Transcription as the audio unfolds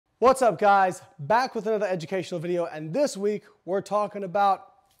What's up, guys? Back with another educational video, and this week we're talking about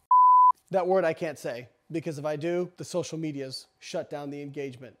that word I can't say, because if I do, the social medias shut down the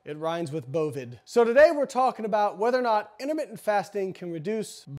engagement. It rhymes with bovid. So today we're talking about whether or not intermittent fasting can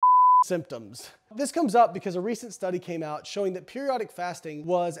reduce symptoms. This comes up because a recent study came out showing that periodic fasting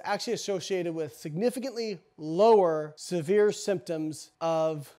was actually associated with significantly lower severe symptoms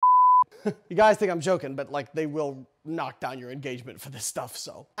of you guys think I'm joking, but like they will knock down your engagement for this stuff,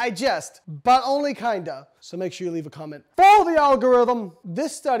 so. I jest, but only kinda. So make sure you leave a comment. Follow the algorithm.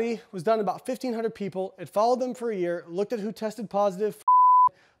 This study was done about 1,500 people. It followed them for a year, looked at who tested positive for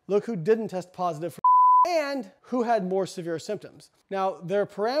look who didn't test positive for and who had more severe symptoms. Now, their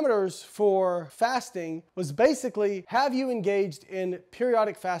parameters for fasting was basically, have you engaged in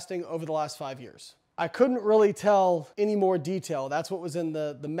periodic fasting over the last 5 years? I couldn't really tell any more detail. That's what was in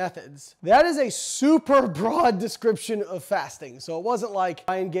the methods. That is a super broad description of fasting. So it wasn't like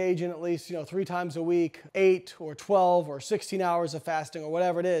I engage in at least 3 times a week, 8 or 12 or 16 hours of fasting or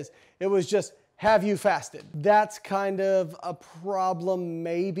whatever it is. It was just, have you fasted? That's kind of a problem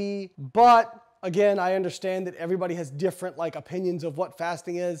maybe, but again, I understand that everybody has different opinions of what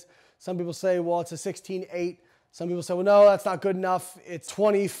fasting is. Some people say, well, it's a 16-8. Some people say, well, no, that's not good enough. It's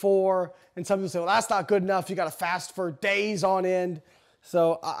 24. And some people say, well, that's not good enough. You got to fast for days on end.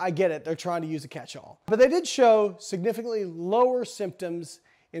 So I get it. They're trying to use a catch-all. But they did show significantly lower symptoms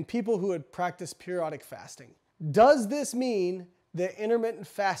in people who had practiced periodic fasting. Does this mean that intermittent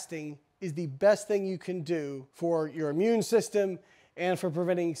fasting is the best thing you can do for your immune system and for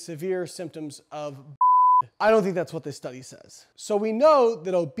preventing severe symptoms of I don't think that's what this study says. So we know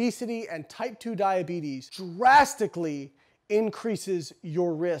that obesity and type 2 diabetes drastically increases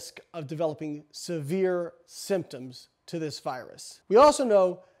your risk of developing severe symptoms to this virus. We also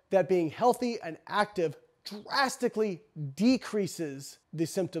know that being healthy and active drastically decreases the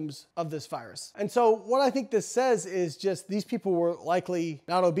symptoms of this virus. And so what I think this says is just these people were likely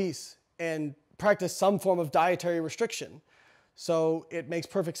not obese and practiced some form of dietary restriction. So it makes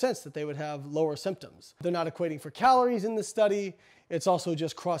perfect sense that they would have lower symptoms. They're not equating for calories in this study. It's also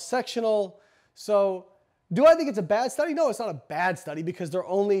just cross-sectional. So do I think it's a bad study? No, it's not a bad study because they're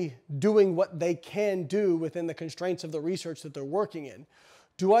only doing what they can do within the constraints of the research that they're working in.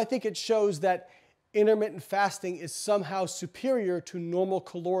 Do I think it shows that intermittent fasting is somehow superior to normal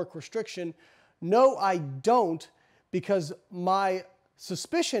caloric restriction? No, I don't, because my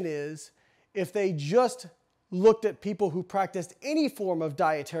suspicion is if they just looked at people who practiced any form of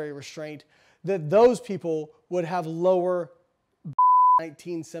dietary restraint, that those people would have lower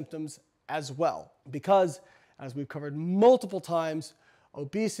 19 symptoms as well. Because, as we've covered multiple times,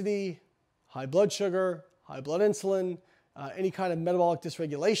 obesity, high blood sugar, high blood insulin, any kind of metabolic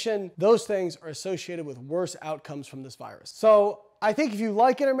dysregulation, those things are associated with worse outcomes from this virus. So I think if you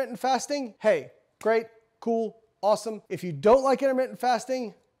like intermittent fasting, hey, great, cool, awesome. If you don't like intermittent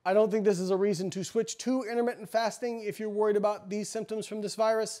fasting, I don't think this is a reason to switch to intermittent fasting if you're worried about these symptoms from this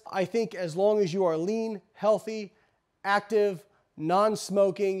virus. I think as long as you are lean, healthy, active,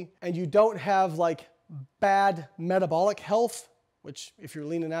 non-smoking, and you don't have bad metabolic health, which if you're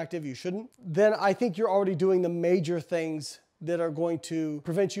lean and active, you shouldn't, then I think you're already doing the major things that are going to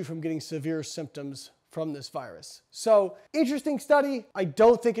prevent you from getting severe symptoms from this virus. So, interesting study. I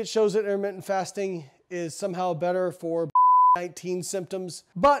don't think it shows that intermittent fasting is somehow better for 19 symptoms.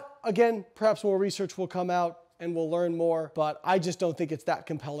 But again, perhaps more research will come out and we'll learn more, but I just don't think it's that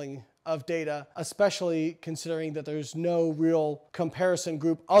compelling of data, especially considering that there's no real comparison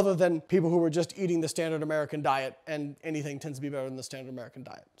group other than people who were just eating the standard American diet, and anything tends to be better than the standard American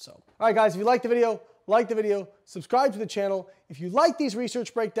diet. So, all right, guys, if you like the video, subscribe to the channel. If you like these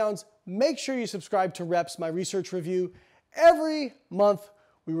research breakdowns, make sure you subscribe to Reps, my research review. Every month,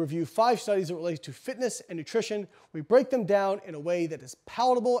 we review 5 studies that relate to fitness and nutrition. We break them down in a way that is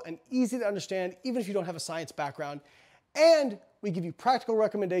palatable and easy to understand, even if you don't have a science background. And we give you practical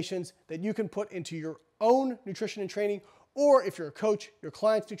recommendations that you can put into your own nutrition and training, or if you're a coach, your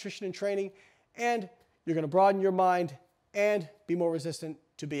client's nutrition and training, and you're gonna broaden your mind and be more resistant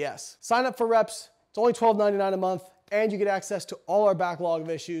to BS. Sign up for Reps. It's only $12.99 a month, and you get access to all our backlog of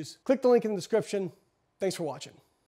issues. Click the link in the description. Thanks for watching.